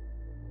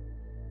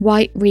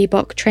 white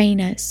Reebok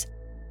trainers,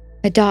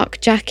 a dark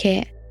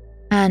jacket,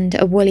 and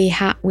a woolly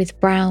hat with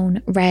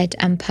brown, red,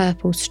 and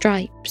purple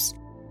stripes.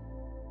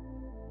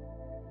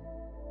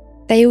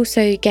 They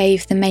also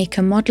gave the make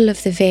and model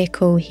of the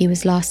vehicle he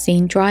was last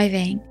seen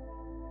driving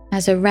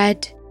as a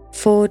red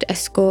Ford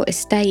Escort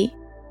Estate,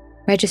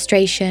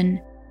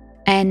 registration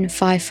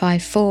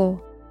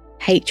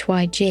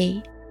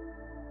N554HYG.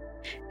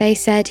 They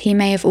said he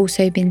may have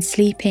also been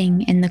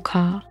sleeping in the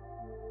car.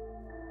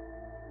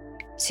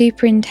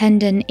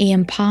 Superintendent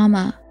Ian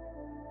Palmer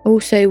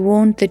also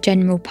warned the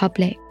general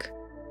public,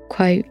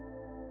 quote,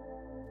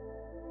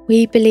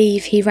 "We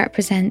believe he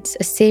represents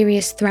a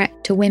serious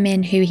threat to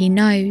women who he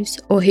knows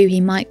or who he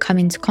might come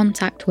into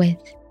contact with.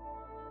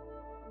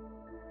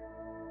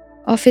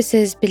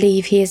 Officers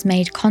believe he has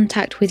made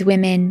contact with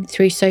women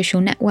through social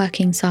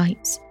networking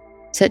sites,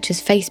 such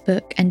as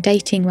Facebook and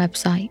dating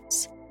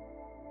websites.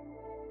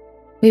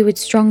 We would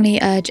strongly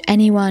urge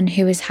anyone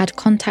who has had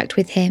contact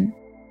with him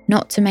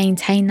not to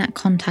maintain that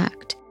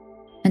contact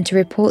and to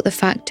report the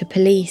fact to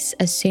police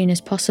as soon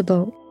as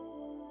possible.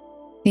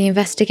 The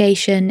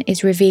investigation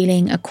is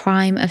revealing a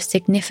crime of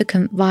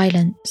significant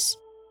violence."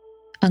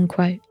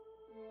 Unquote.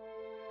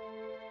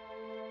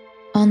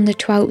 On the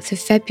 12th of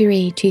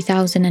February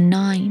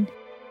 2009,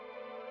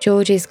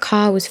 George's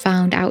car was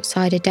found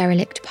outside a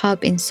derelict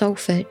pub in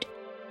Salford,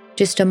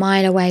 just a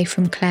mile away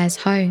from Clare's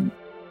home.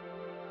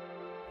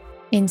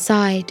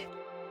 Inside,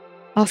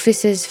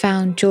 officers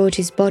found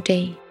George's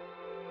body.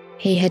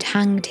 He had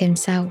hanged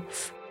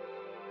himself.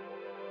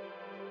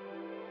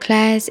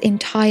 Clare's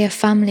entire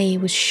family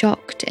was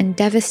shocked and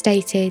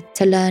devastated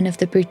to learn of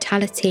the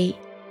brutality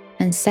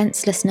and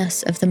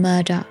senselessness of the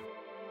murder,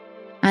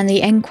 and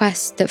the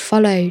inquest that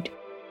followed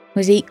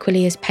was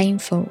equally as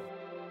painful.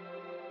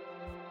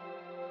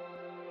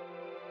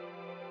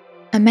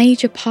 A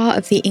major part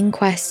of the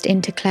inquest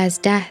into Clare's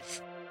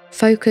death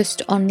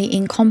focused on the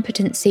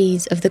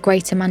incompetencies of the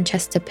Greater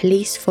Manchester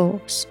Police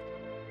Force.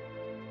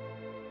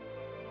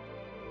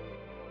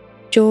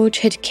 George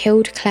had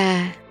killed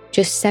Clare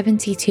just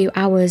 72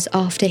 hours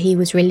after he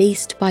was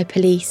released by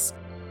police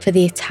for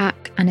the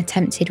attack and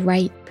attempted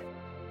rape.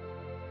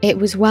 It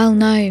was well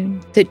known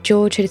that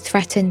George had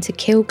threatened to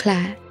kill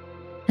Clare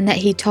and that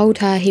he told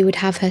her he would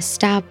have her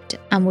stabbed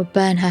and would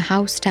burn her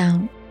house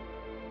down.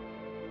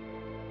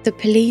 The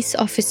police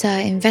officer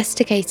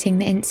investigating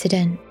the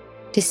incident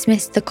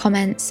dismissed the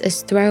comments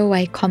as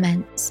throwaway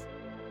comments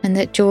and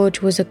that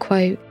George was a,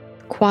 quote,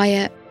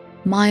 "quiet,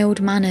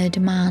 mild-mannered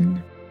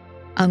man,"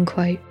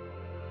 unquote.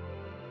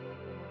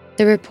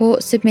 The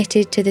report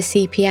submitted to the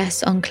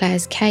CPS on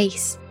Clare's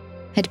case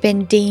had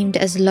been deemed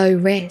as low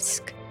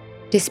risk,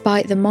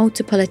 despite the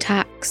multiple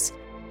attacks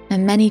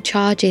and many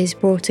charges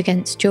brought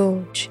against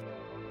George.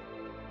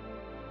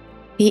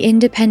 The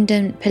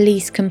Independent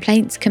Police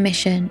Complaints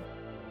Commission,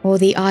 or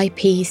the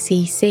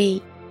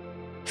IPCC,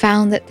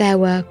 found that there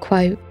were,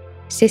 quote,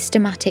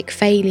 "systematic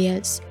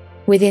failures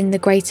within the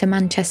Greater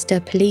Manchester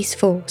police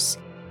force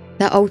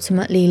that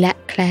ultimately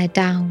let Clare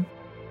down.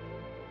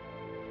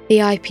 The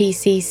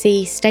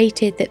IPCC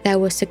stated that there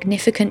were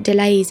significant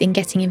delays in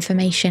getting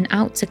information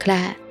out to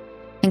Clare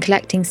and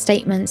collecting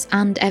statements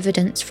and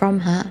evidence from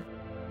her.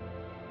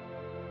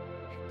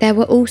 There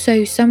were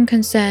also some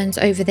concerns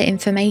over the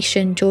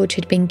information George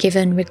had been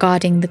given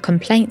regarding the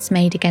complaints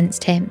made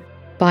against him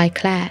by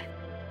Clare,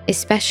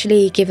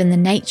 especially given the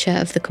nature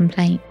of the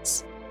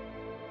complaints.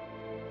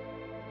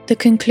 The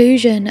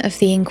conclusion of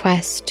the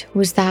inquest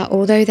was that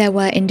although there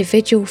were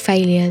individual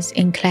failures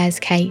in Clare's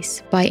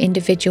case by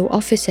individual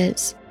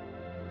officers,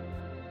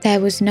 there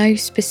was no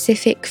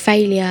specific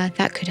failure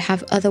that could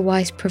have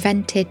otherwise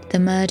prevented the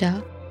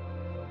murder.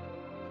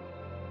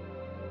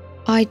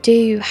 I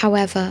do,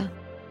 however,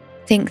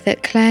 think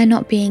that Clare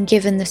not being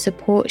given the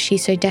support she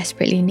so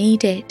desperately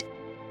needed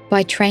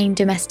by trained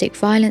domestic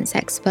violence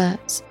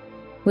experts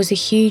was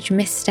a huge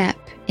misstep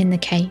in the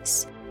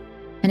case,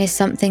 and is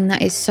something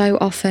that is so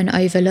often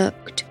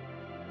overlooked,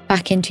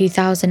 back in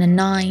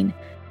 2009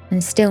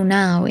 and still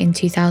now in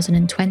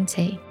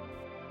 2020.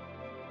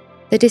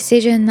 The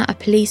decision that a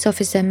police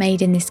officer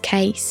made in this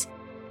case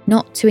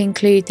not to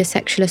include the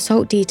sexual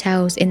assault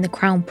details in the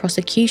Crown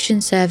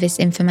Prosecution Service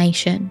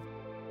information,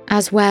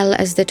 as well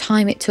as the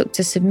time it took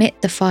to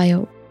submit the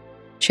file,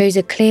 shows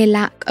a clear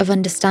lack of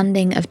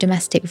understanding of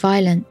domestic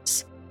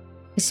violence,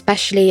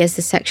 especially as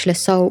the sexual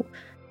assault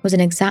was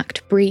an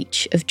exact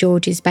breach of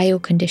George's bail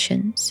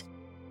conditions.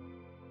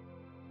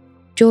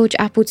 George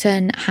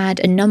Appleton had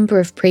a number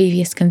of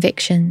previous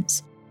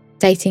convictions,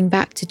 dating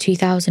back to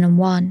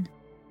 2001,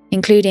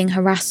 including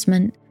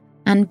harassment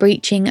and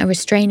breaching a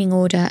restraining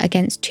order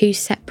against 2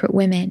 separate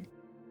women,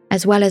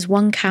 as well as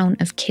 1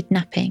 count of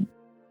kidnapping.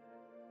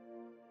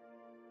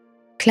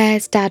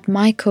 Clare's dad,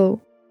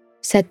 Michael,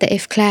 said that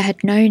if Clare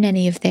had known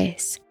any of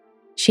this,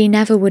 she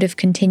never would have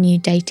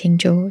continued dating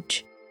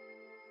George.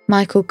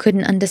 Michael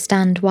couldn't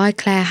understand why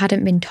Clare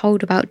hadn't been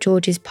told about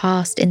George's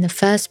past in the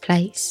first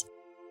place.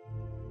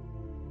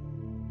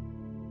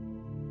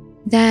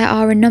 There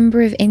are a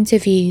number of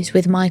interviews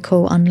with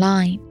Michael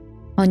online,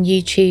 on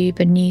YouTube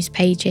and news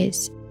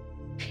pages.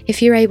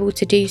 If you're able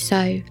to do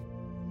so,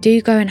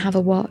 do go and have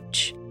a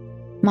watch.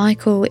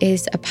 Michael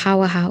is a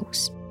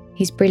powerhouse.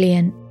 He's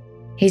brilliant.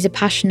 He's a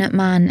passionate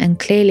man and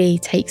clearly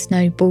takes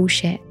no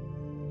bullshit.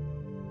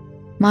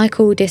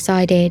 Michael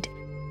decided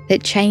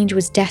that change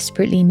was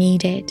desperately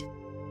needed,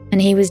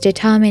 and he was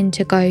determined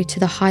to go to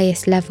the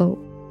highest level.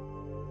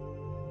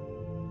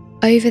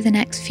 Over the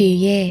next few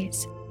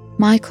years,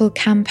 Michael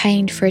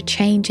campaigned for a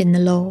change in the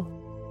law.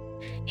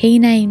 He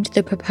named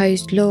the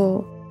proposed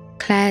law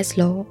Clare's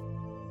Law,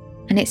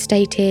 and it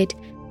stated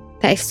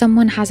that if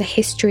someone has a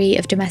history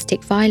of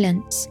domestic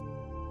violence,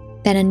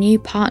 then a new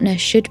partner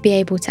should be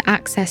able to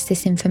access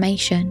this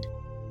information.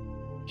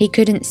 He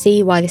couldn't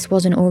see why this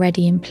wasn't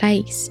already in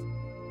place,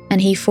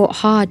 and he fought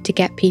hard to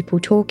get people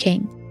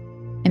talking,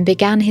 and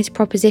began his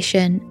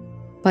proposition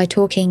by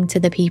talking to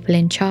the people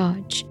in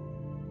charge.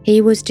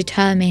 He was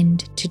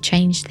determined to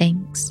change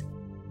things.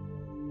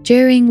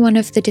 During one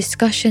of the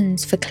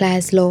discussions for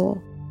Clare's Law,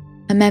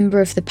 a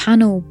member of the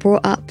panel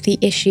brought up the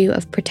issue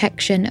of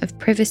protection of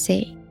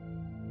privacy.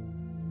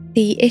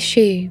 The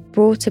issue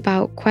brought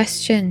about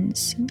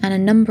questions and a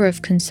number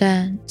of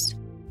concerns.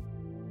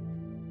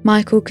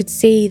 Michael could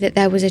see that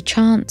there was a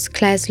chance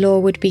Clare's Law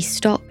would be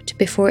stopped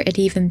before it had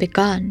even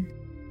begun.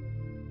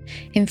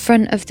 In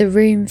front of the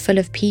room full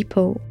of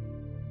people,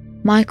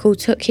 Michael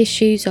took his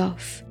shoes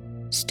off,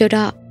 stood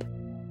up,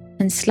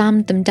 and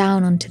slammed them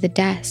down onto the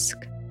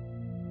desk.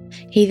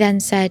 He then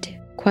said,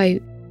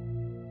 quote,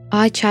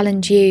 "I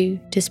challenge you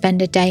to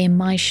spend a day in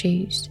my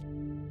shoes,"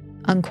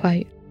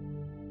 unquote.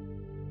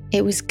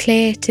 It was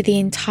clear to the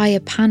entire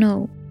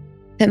panel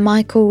that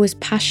Michael was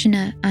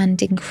passionate and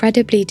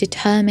incredibly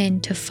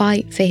determined to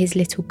fight for his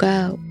little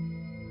girl,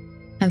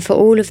 and for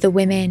all of the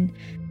women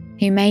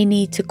who may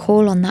need to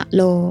call on that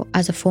law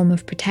as a form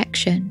of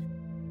protection.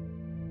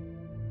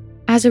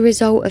 As a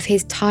result of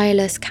his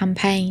tireless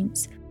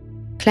campaigns,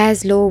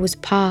 Clare's Law was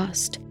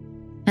passed,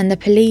 and the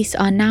police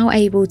are now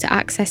able to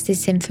access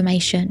this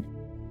information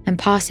and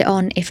pass it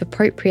on if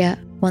appropriate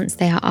once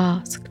they are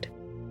asked.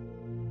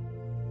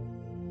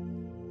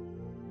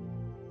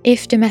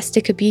 If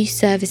domestic abuse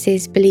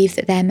services believe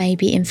that there may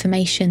be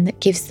information that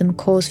gives them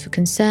cause for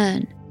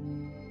concern,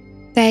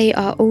 they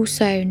are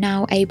also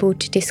now able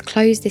to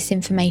disclose this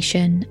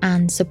information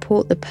and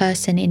support the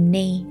person in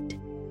need.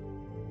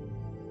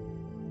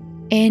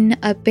 In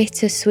a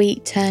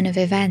bittersweet turn of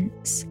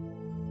events,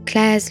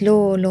 Clare's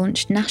Law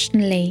launched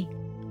nationally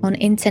on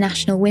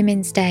International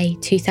Women's Day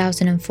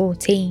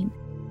 2014.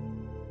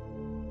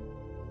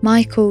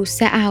 Michael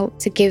set out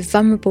to give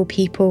vulnerable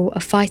people a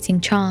fighting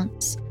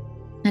chance,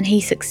 and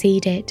he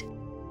succeeded.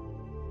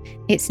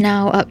 It's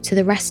now up to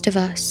the rest of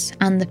us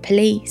and the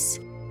police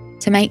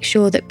to make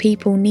sure that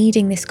people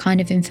needing this kind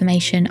of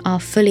information are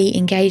fully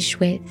engaged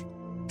with,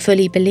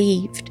 fully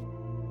believed,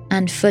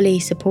 and fully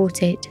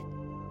supported.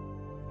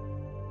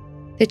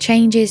 The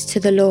changes to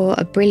the law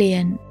are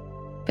brilliant,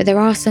 but there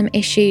are some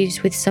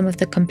issues with some of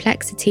the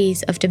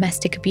complexities of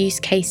domestic abuse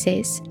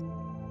cases,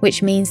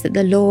 which means that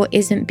the law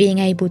isn't being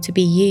able to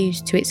be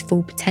used to its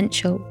full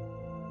potential.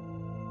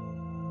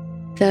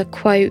 The,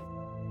 quote,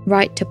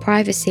 right to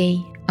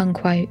privacy,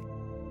 unquote,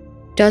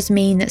 does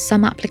mean that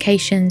some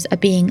applications are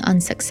being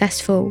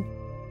unsuccessful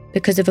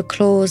because of a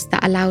clause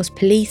that allows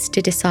police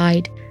to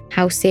decide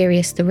how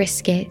serious the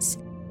risk is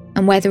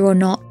and whether or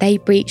not they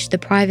breach the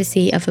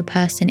privacy of a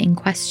person in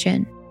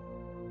question.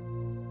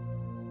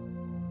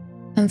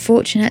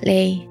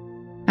 Unfortunately,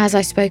 as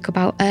I spoke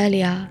about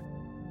earlier,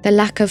 the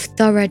lack of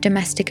thorough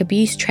domestic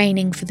abuse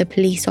training for the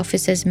police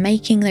officers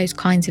making those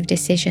kinds of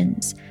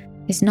decisions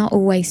is not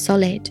always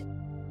solid,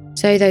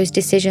 so those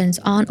decisions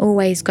aren't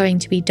always going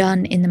to be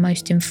done in the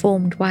most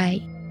informed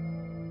way.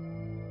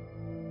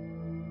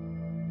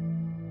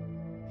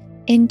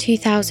 In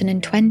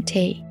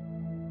 2020,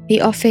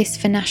 the Office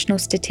for National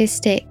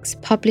Statistics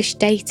published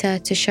data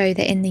to show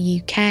that in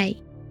the UK,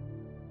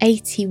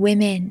 80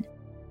 women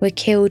were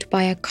killed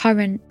by a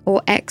current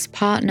or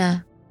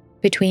ex-partner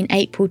between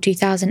April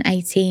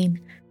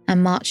 2018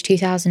 and March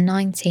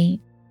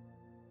 2019,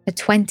 a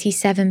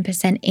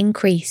 27%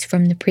 increase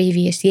from the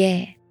previous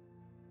year.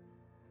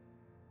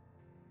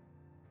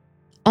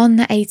 On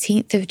the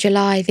 18th of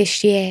July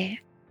this year,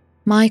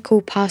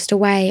 Michael passed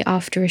away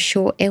after a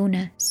short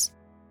illness.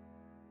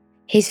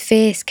 His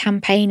fierce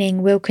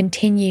campaigning will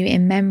continue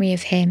in memory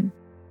of him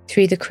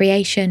through the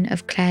creation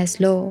of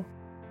Clare's Law,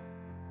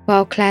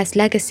 while Clare's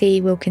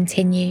legacy will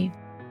continue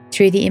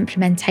through the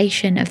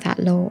implementation of that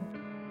law.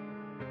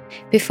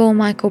 Before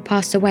Michael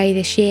passed away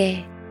this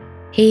year,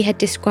 he had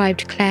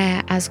described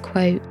Clare as,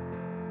 quote,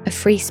 a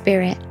free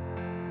spirit.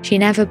 She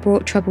never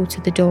brought trouble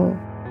to the door.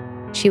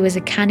 She was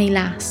a canny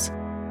lass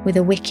with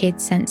a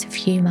wicked sense of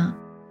humour.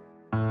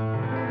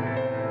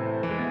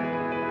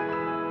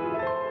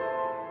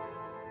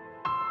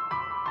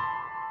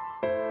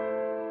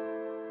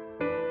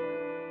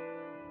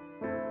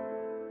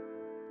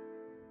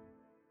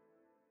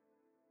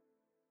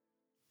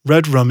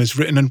 Red Rum is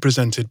written and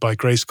presented by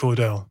Grace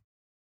Cordell.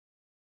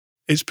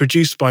 It's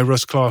produced by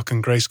Russ Clark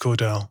and Grace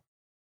Cordell.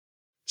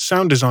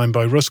 Sound design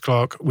by Russ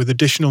Clark with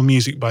additional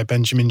music by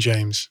Benjamin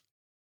James.